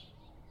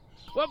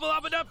Wubba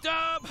Lubba Dub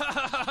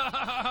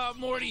Dub!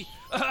 Morty,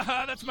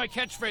 that's my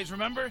catchphrase,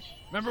 remember?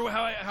 Remember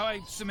how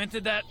I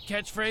cemented that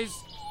catchphrase?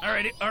 All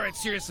right,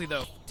 seriously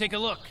though, take a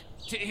look.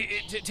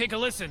 Take a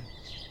listen.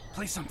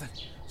 Play something.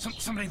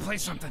 Somebody play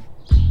something.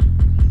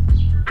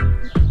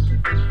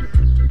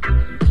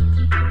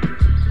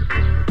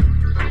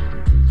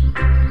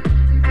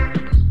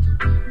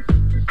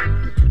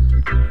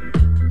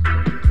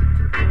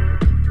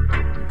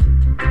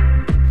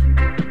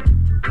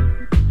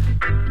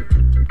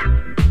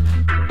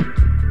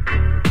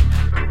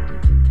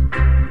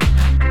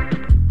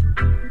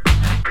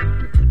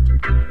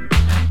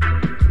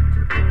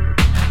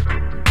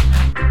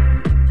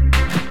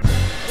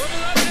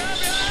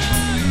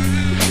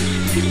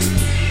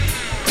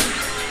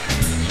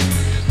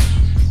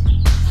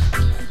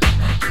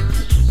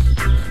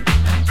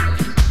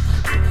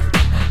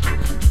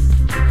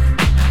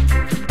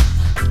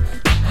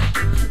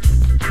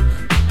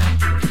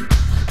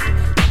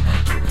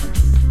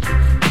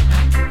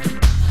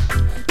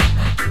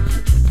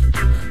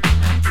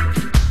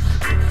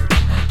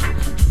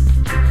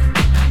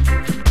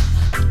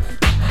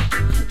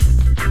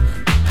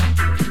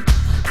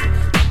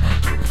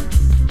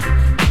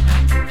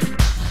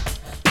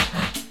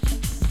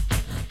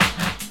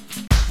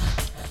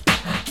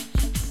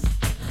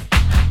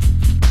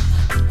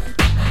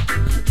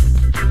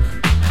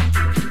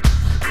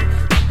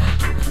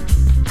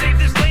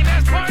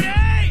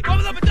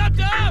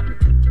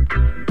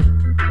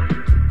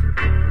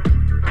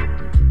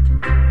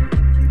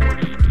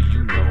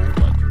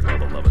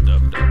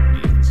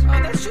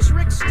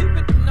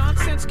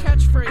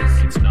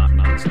 Catchphrase. It's not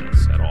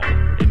nonsense at all.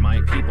 In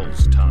my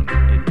people's tongue,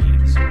 it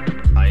means,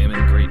 I am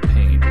in great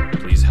pain.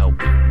 Please help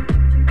me.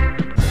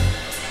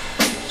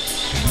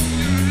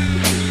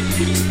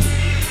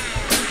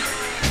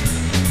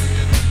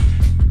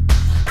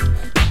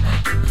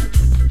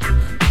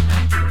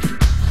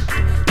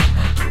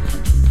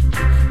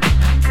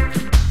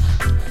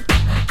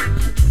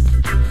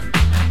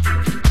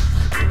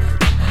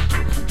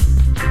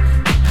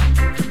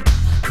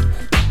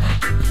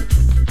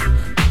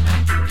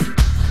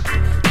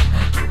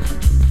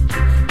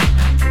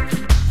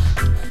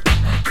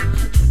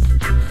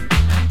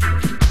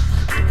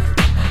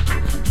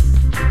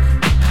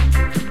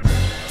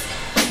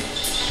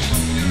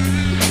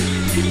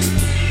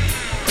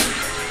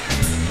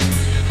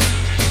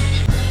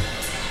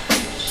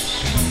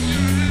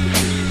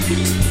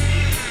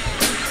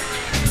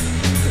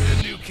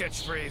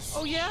 Catchphrase.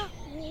 Oh, yeah?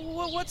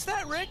 What's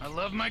that, Rick? I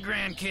love my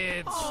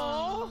grandkids.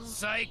 Aww.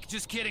 Psych,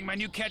 just kidding. My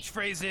new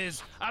catchphrase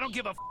is, I don't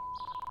give a f.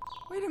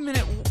 Wait a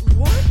minute,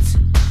 what?